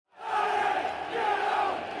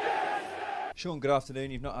Sean, good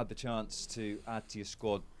afternoon. You've not had the chance to add to your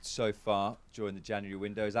squad so far during the January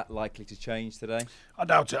window. Is that likely to change today? I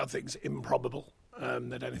doubt it. I think it's improbable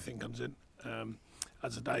that anything comes in.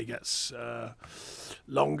 As the day gets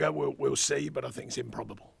longer, we'll see, but I think it's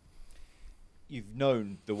improbable. You've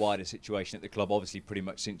known the wider situation at the club, obviously, pretty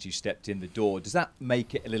much since you stepped in the door. Does that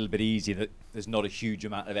make it a little bit easier that there's not a huge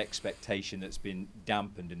amount of expectation that's been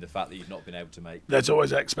dampened in the fact that you've not been able to make? There's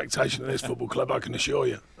always expectation in this football club, I can assure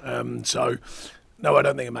you. So, no, I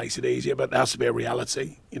don't think it makes it easier, but there has to be a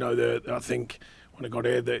reality. You know, I think when I got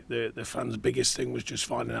here, the fans' biggest thing was just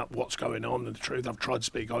finding out what's going on and the truth. I've tried to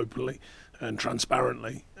speak openly and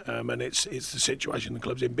transparently, and it's the situation the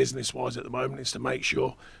club's in business-wise at the moment is to make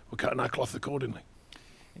sure we're cutting our cloth accordingly.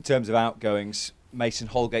 In terms of outgoings, Mason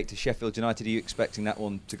Holgate to Sheffield United, are you expecting that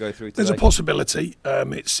one to go through today? There's a possibility.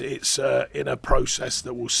 It's in a process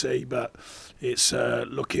that we'll see, but it's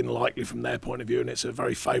looking likely from their point of view, and it's a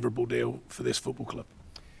very favourable deal for this football club.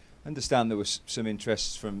 I understand there was some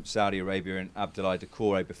interest from Saudi Arabia and Abdoulaye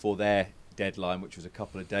Doucouré before their deadline, which was a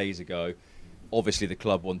couple of days ago. Obviously, the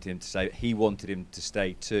club wanted him to stay. He wanted him to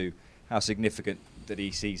stay too. How significant that he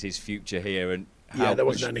sees his future here? And how there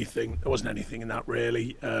wasn't anything. There wasn't anything in that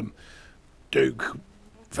really. Duke,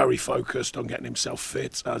 very focused on getting himself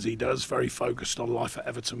fit as he does. Very focused on life at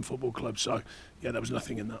Everton Football Club. So, yeah, there was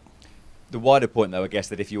nothing in that. The wider point, though, I guess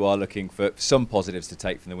that if you are looking for some positives to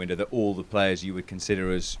take from the window, that all the players you would consider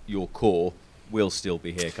as your core will still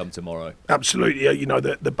be here come tomorrow. Absolutely. You know,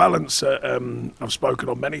 the balance I've spoken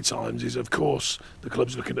on many times is, of course, the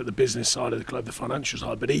club's looking at the business side of the club, the financial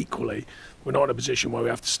side, but equally, we're not in a position where we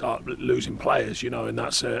have to start losing players, you know, and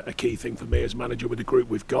that's a key thing for me as manager with the group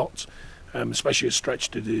we've got, especially as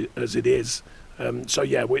stretched as it is. So,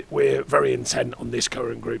 yeah, we're very intent on this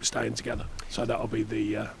current group staying together. So that'll be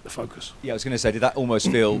the focus. Yeah, I was going to say, did that almost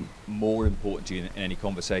feel more important to you in any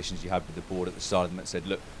conversations you had with the board at the start of them that said,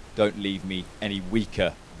 look, don't leave me any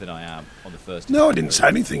weaker than I am on the first? No, I didn't say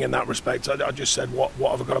anything in that respect. I just said, what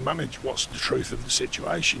have I got to manage? What's the truth of the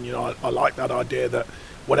situation? You know, I like that idea that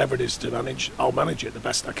whatever it is to manage, I'll manage it the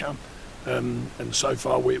best I can. And so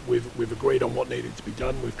far, we've agreed on what needed to be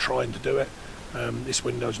done. We're trying to do it. This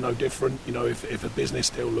window's no different. You know, if a business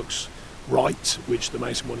deal looks right, which the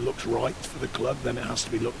Mason one looks right for the club, then it has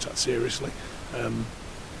to be looked at seriously.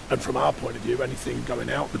 And from our point of view, anything going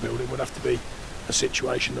out the building would have to be a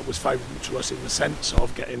situation that was favourable to us in the sense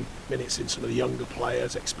of getting minutes in some of the younger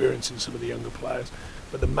players, experiencing some of the younger players.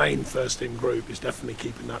 But the main first team group is definitely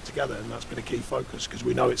keeping that together, and that's been a key focus because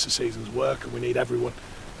we know it's a season's work and we need everyone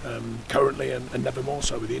currently and never more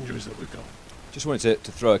so with the injuries that we've got. Just wanted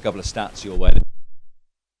to throw a couple of stats your way.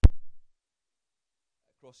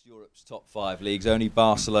 Across Europe's top 5 leagues, only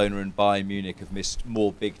Barcelona and Bayern Munich have missed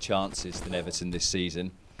more big chances than Everton this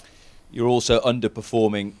season. You're also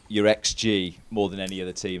underperforming your XG more than any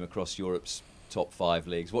other team across Europe's top 5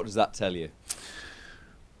 leagues. What does that tell you?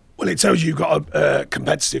 Well, it tells you you've got a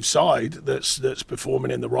competitive side that's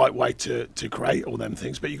performing in the right way to create all them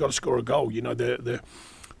things, but you've got to score a goal. You know, the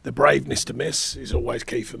braveness to miss is always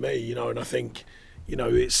key for me, you know, and I think, you know,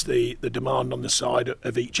 it's the demand on the side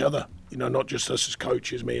of each other, you know, not just us as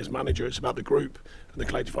coaches, me as manager, it's about the group and the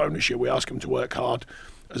collective ownership. We ask them to work hard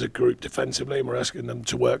as a group defensively, and we're asking them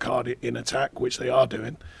to work hard in attack, which they are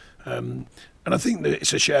doing. And I think that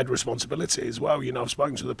it's a shared responsibility as well. You know, I've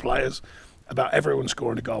spoken to the players about everyone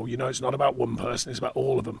scoring a goal. You know, it's not about one person, it's about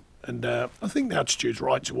all of them. And I think the attitude's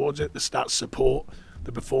right towards it. The stats support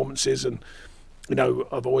the performances, and you know,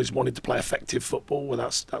 I've always wanted to play effective football. Well,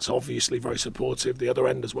 that's obviously very supportive. The other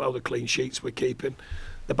end as well, the clean sheets we're keeping.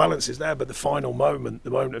 The balance is there, but the final moment, the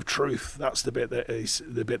moment of truth, that's the bit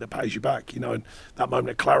that pays you back, you know, and that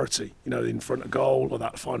moment of clarity, you know, in front of goal, or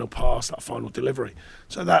that final pass, that final delivery.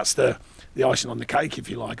 So that's the icing on the cake, if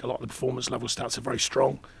you like. A lot of the performance level stats are very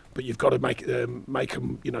strong, but you've got to make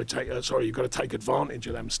them, you know, you've got to take advantage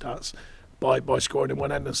of them stats by scoring in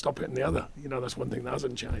one end and stopping it in the other. You know, that's one thing that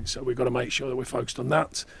hasn't changed. So we've got to make sure that we're focused on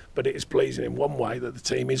that. But it is pleasing in one way that the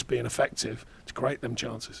team is being effective to create them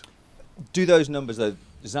chances. Do those numbers, though,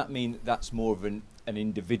 does that mean that's more of an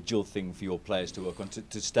individual thing for your players to work on,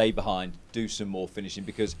 to stay behind, do some more finishing?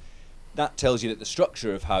 Because that tells you that the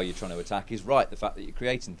structure of how you're trying to attack is right, the fact that you're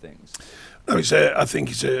creating things. No, I think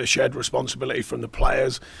it's a shared responsibility from the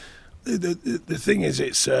players. The thing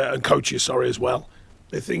is, and coaches, as well.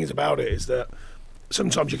 The thing is about it is that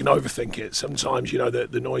sometimes you can overthink it. Sometimes, you know,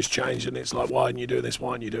 the noise changes and it's like, why aren't you doing this?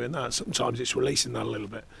 Why aren't you doing that? Sometimes it's releasing that a little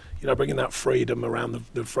bit. You know, bringing that freedom around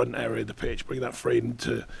the front area of the pitch, bringing that freedom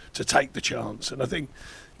to take the chance. And I think,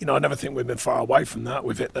 you know, I never think we've been far away from that.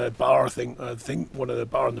 We've hit the bar, I think one of the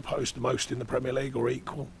bar on the post the most in the Premier League, or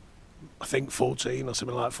equal. I think 14 or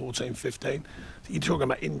something like 14, 15. You're talking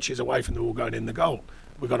about inches away from the ball going in the goal.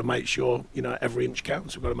 We've got to make sure, every inch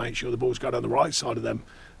counts. We've got to make sure the ball's going on the right side of them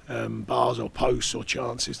bars or posts or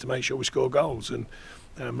chances to make sure we score goals. And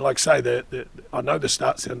like I say, I know the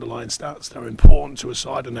stats, the underlying stats, they're important to a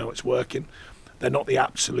side and how it's working. They're not the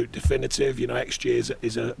absolute definitive. XG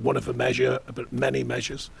is one of a measure, but many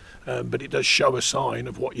measures. But it does show a sign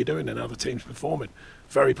of what you're doing and how the team's performing.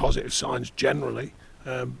 Very positive signs generally.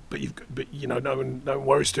 But no one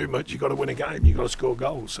worries too much. You've got to win a game. You've got to score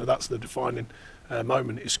goals. So that's the defining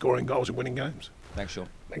moment: is scoring goals and winning games. Thanks, Sean.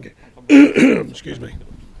 Thank you. Excuse me.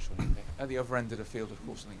 At the other end of the field, of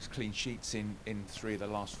course, I think it's clean sheets in 3 of the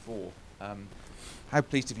last 4. How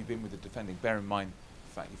pleased have you been with the defending? Bear in mind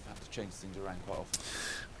the fact you've had to change things around quite often.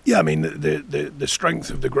 Yeah, I mean the strength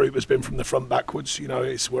of the group has been from the front backwards.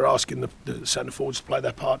 We're asking the centre forwards to play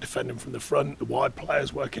their part, defending from the front. The wide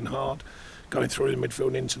players working hard, going through the midfield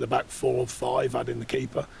and into the back 4 or 5, adding the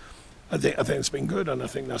keeper. I think it's been good, and I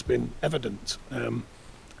think that's been evident.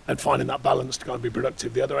 And finding that balance to kind of be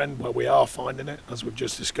productive. The other end, where we are finding it, as we've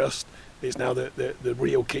just discussed, is now the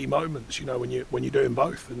real key moments. When you're doing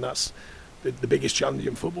both, and that's the biggest challenge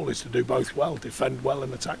in football, is to do both well, defend well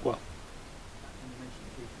and attack well.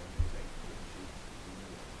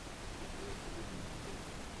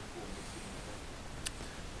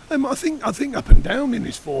 I think up and down in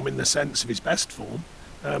his form, in the sense of his best form.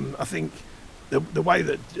 I think the way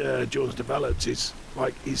that Jordan's developed is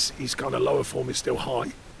like his kind of lower form is still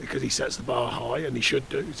high, because he sets the bar high, and he should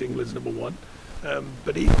do. He's England's number 1.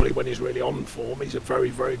 But equally, when he's really on form, he's a very,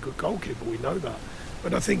 very good goalkeeper. We know that.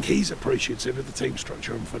 But I think he's appreciative of the team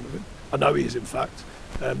structure in front of him. I know he is, in fact.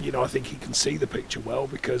 I think he can see the picture well,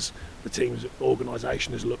 because the team's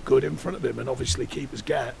organisation has looked good in front of him, and obviously keepers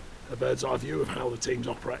get a bird's eye view of how the teams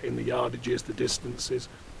operate in the yardages, the distances,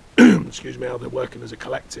 how they're working as a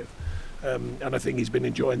collective. And I think he's been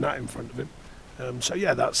enjoying that in front of him. That's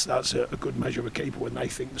a good measure of a keeper when they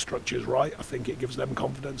think the structure is right. I think it gives them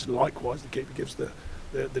confidence, and likewise the keeper gives the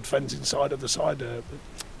defending side of the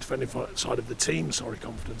team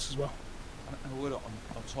confidence as well. And a word on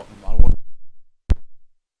Tottenham.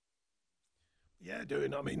 Yeah,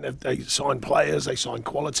 they sign players, they sign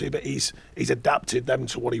quality, but he's adapted them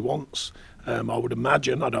to what he wants. I would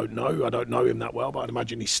imagine, I don't know him that well, but I'd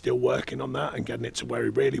imagine he's still working on that and getting it to where he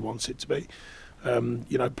really wants it to be.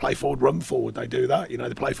 Play forward, run forward, they do that.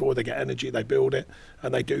 They play forward, they get energy, they build it,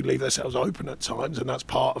 and they do leave themselves open at times, and that's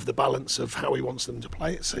part of the balance of how he wants them to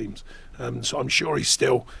play, it seems. So I'm sure he's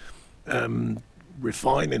still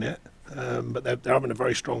refining it, but they're having a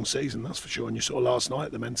very strong season, that's for sure, and you saw last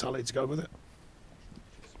night the mentality to go with it.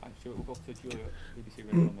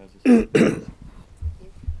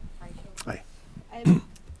 Hi.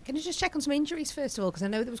 Can you just check on some injuries first of all, because I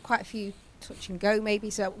know there was quite a few touch and go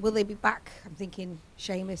maybe, so will they be back? I'm thinking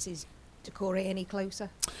Seamus, is Decore any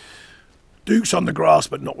closer? Duke's on the grass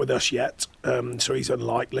but not with us yet, so he's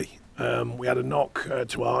unlikely. We had a knock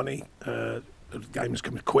to Arnie. The game has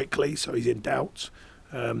come quickly, so he's in doubt.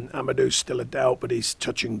 Amadou's still a doubt, but he's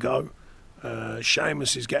touch and go.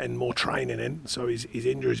 Seamus is getting more training in, so his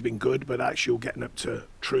injury's been good, but actually getting up to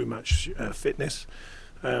true match fitness.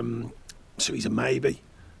 So he's a maybe.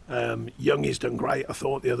 Young has done great, I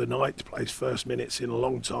thought, the other night, to play his first minutes in a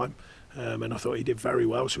long time, and I thought he did very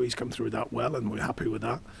well, so he's come through that well, and we're happy with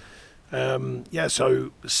that.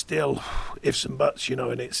 So still ifs and buts,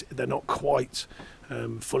 and they're not quite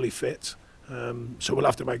fully fit, so we'll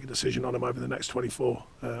have to make a decision on them over the next 24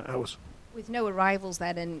 hours. With no arrivals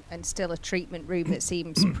then, and still a treatment room that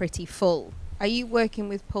seems pretty full, are you working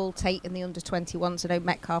with Paul Tate in the under-21s? I know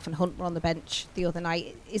Metcalf and Hunt were on the bench the other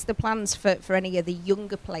night. Is the plans for any of the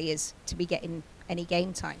younger players to be getting any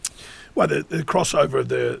game time? Well, the crossover of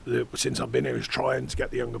the since I've been here is trying to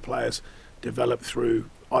get the younger players developed through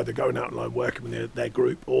either going out and like working with their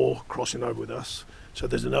group or crossing over with us. So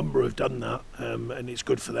there's a number who've done that, and it's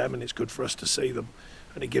good for them and it's good for us to see them.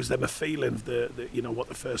 And it gives them a feeling of what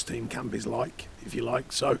the first team camp is like, if you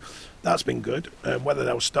like. So that's been good. Whether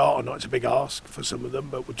they'll start or not, it's a big ask for some of them,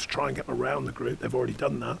 but to try and get them around the group, they've already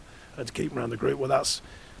done that, and to keep them around the group, well, that's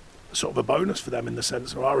sort of a bonus for them in the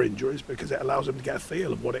sense of our injuries, because it allows them to get a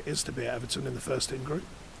feel of what it is to be at Everton in the first team group.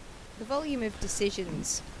 The volume of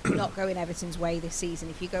decisions not going Everton's way this season,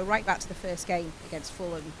 if you go right back to the first game against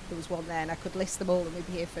Fulham, there was one there, and I could list them all and we'd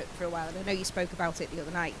be here for a while, and I know you spoke about it the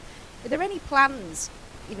other night. Are there any plans,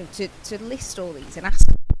 to list all these and ask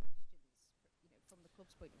questions, from the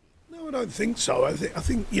club's point of view? No, I don't think so. I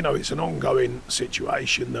think it's an ongoing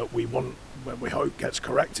situation that we want, when we hope gets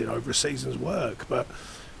corrected over a season's work. But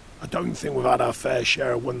I don't think we've had our fair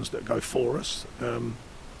share of ones that go for us.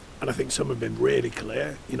 And I think some have been really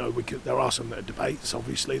clear. There are some that are debates.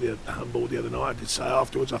 Obviously, the handball the other night, I did say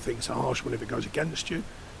afterwards, I think it's a harsh one if it goes against you.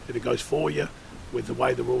 If it goes for you, with the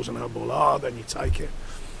way the rules on handball are, then you take it.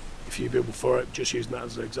 A few people for it, just using that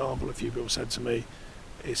as an example, a few people said to me,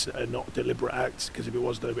 it's a not deliberate act, because if it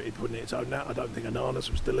was deliberate, he'd put it in its own net. I don't think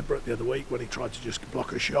Ananas was deliberate the other week when he tried to just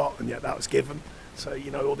block a shot, and yet that was given. So,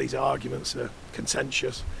 all these arguments are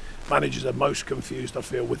contentious. Managers are most confused, I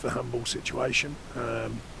feel, with the handball situation.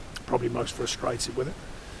 Probably most frustrated with it.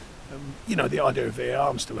 The idea of VAR,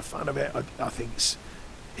 I'm still a fan of it. I think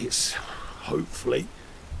it's hopefully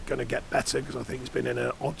going to get better, because I think it's been in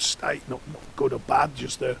an odd state, not good or bad,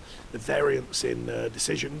 just the variance in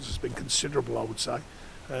decisions has been considerable, I would say.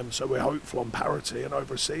 So we're hopeful on parity, and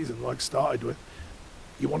over a season, like started with,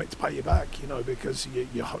 you want it to pay you back, because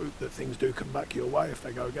you hope that things do come back your way if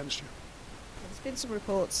they go against you. There's been some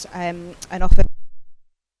reports, an offer.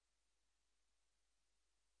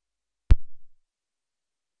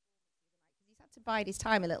 To bide his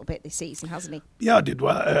time a little bit this season, hasn't he? Yeah, I did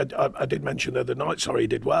well. I did mention the other night. Sorry, he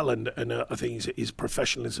did well, and I think his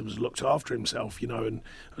professionalism has looked after himself, and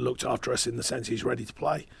looked after us in the sense he's ready to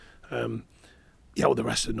play. Well, the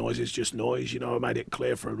rest of the noise is just noise. I made it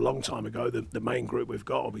clear for a long time ago that the main group we've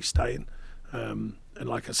got will be staying. And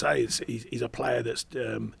like I say, he's a player that's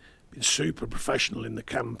been super professional in the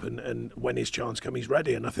camp, and when his chance comes, he's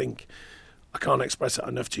ready. And I think I can't express that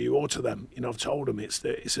enough to you or to them. I've told them it's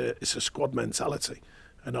a squad mentality,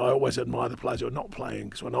 and I always admire the players who are not playing,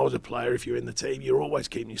 because when I was a player, if you're in the team, you're always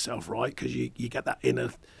keeping yourself right, because you get that inner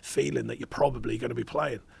feeling that you're probably going to be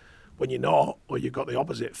playing. When you're not, or you've got the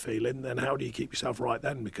opposite feeling, then how do you keep yourself right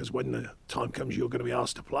then? Because when the time comes, you're going to be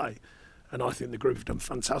asked to play. And I think the group have done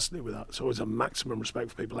fantastically with that. So there's a maximum respect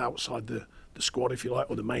for people outside the squad, if you like,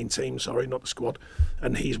 or the main team, sorry, not the squad.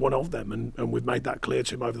 And he's one of them, and we've made that clear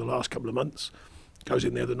to him over the last couple of months. Goes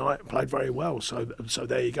in the other night and played very well. So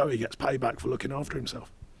there you go, he gets payback for looking after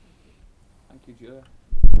himself. Thank you, Joe.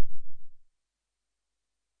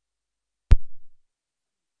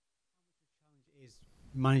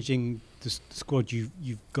 Managing the squad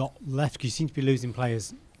you've got left, because you seem to be losing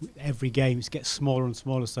players every game. It gets smaller and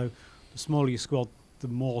smaller, so the smaller your squad, the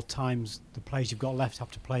more times the players you've got left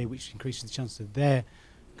have to play, which increases the chance that they're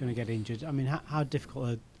going to get injured. I mean, how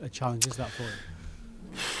difficult a challenge is that for you?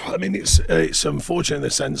 I mean, it's unfortunate in the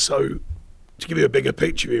sense, so to give you a bigger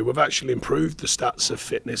picture here, we've actually improved the stats of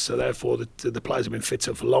fitness, so therefore the players have been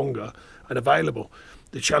fitter for longer and available.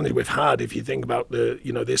 The challenge we've had, if you think about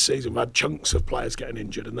this season, we've had chunks of players getting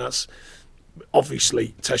injured, and that's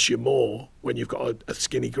obviously tests you more when you've got a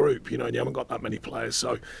skinny group, and you haven't got that many players.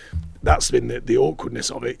 So that's been the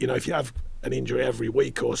awkwardness of it. If you have an injury every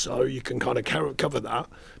week or so, you can kind of cover that.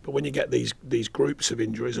 But when you get these groups of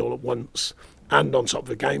injuries all at once, and on top of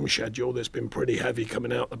the game schedule that's been pretty heavy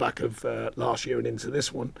coming out the back of last year and into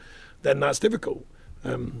this one, then that's difficult.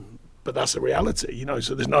 But that's the reality,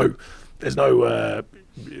 so there's no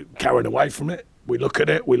carrying away from it. We look at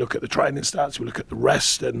it, we look at the training stats, we look at the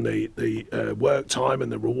rest and the work time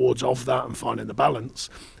and the rewards of that, and finding the balance.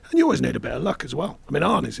 And you always need a bit of luck as well. I mean,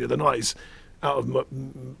 Arnie's the other night is out of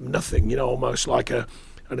nothing, almost like an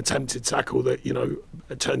attempted tackle that,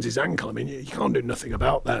 turns his ankle. I mean, you can't do nothing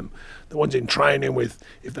about them. The ones in training with,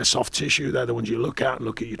 if they're soft tissue, they're the ones you look at and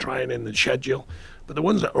look at your training and schedule. But the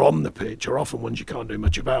ones that are on the pitch are often ones you can't do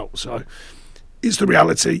much about. So it's the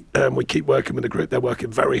reality. We keep working with the group. They're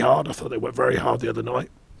working very hard. I thought they worked very hard the other night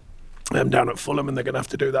down at Fulham, and they're going to have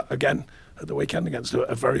to do that again at the weekend against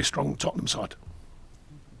a very strong Tottenham side.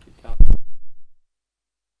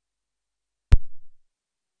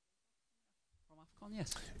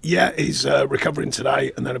 Yes. Yeah, he's recovering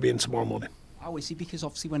today, and then he'll be in tomorrow morning. Oh, is he? Because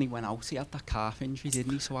obviously when he went out, he had that calf injury,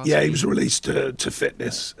 didn't he? So yeah, he was released to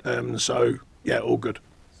fitness. So, yeah, all good.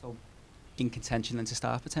 So, in contention then to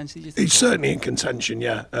start potentially? Do you think? He's certainly in contention,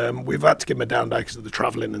 yeah. We've had to give him a down day because of the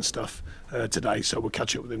travelling and stuff today, so we'll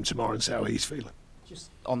catch up with him tomorrow and see how he's feeling. Just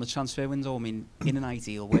on the transfer window, I mean, in an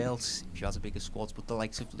ideal world, if you had a bigger squad, but the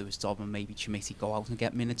likes of Lewis Dobb and maybe Chimiti go out and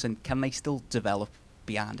get minutes, and can they still develop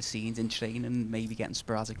behind the scenes in training and maybe getting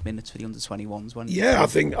sporadic minutes for the under-21s?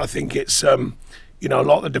 I think it's a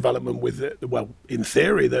lot of the development with it. Well, in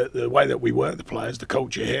theory, the way that we work the players, the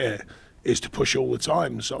culture here is to push all the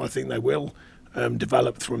time. So I think they will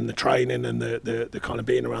develop from the training and the kind of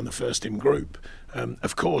being around the first team group.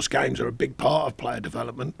 Of course, games are a big part of player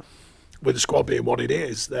development. With the squad being what it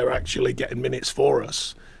is, they're actually getting minutes for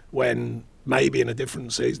us when maybe in a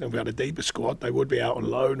different season, if we had a deeper squad, they would be out on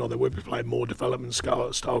loan or they would be playing more development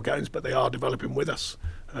style games, but they are developing with us.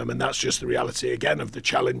 And that's just the reality, again, of the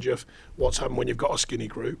challenge of what's happened when you've got a skinny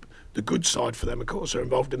group. The good side for them, of course, are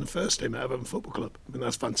involved in the first team at Everton Football Club. I mean,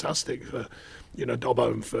 that's fantastic for,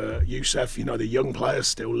 Dobbo and for Youssef, the young players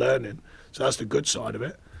still learning. So that's the good side of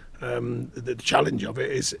it. The challenge of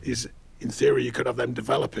it is in theory, you could have them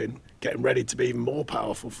developing, getting ready to be even more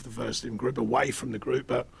powerful for the first team group, away from the group.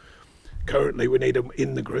 But currently, we need them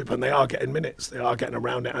in the group, and they are getting minutes. They are getting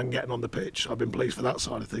around it and getting on the pitch. I've been pleased for that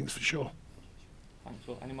side of things, for sure. Thanks.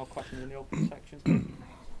 Well, any more questions in the open section?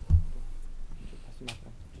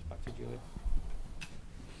 Just back to Julia.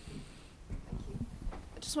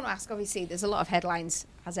 I just want to ask, obviously, there's a lot of headlines,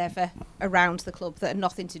 as ever, around the club that are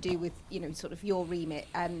nothing to do with, sort of your remit,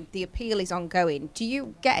 and the appeal is ongoing. Do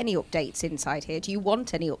you get any updates inside here? Do you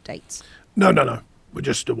want any updates? No. We'll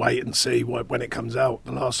just wait and see when it comes out.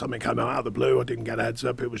 The last time it came out of the blue, I didn't get a heads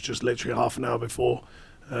up. It was just literally half an hour before.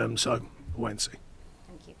 So we'll wait and see.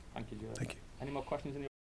 Thank you. Thank you, Julia. Thank you. Any more questions in the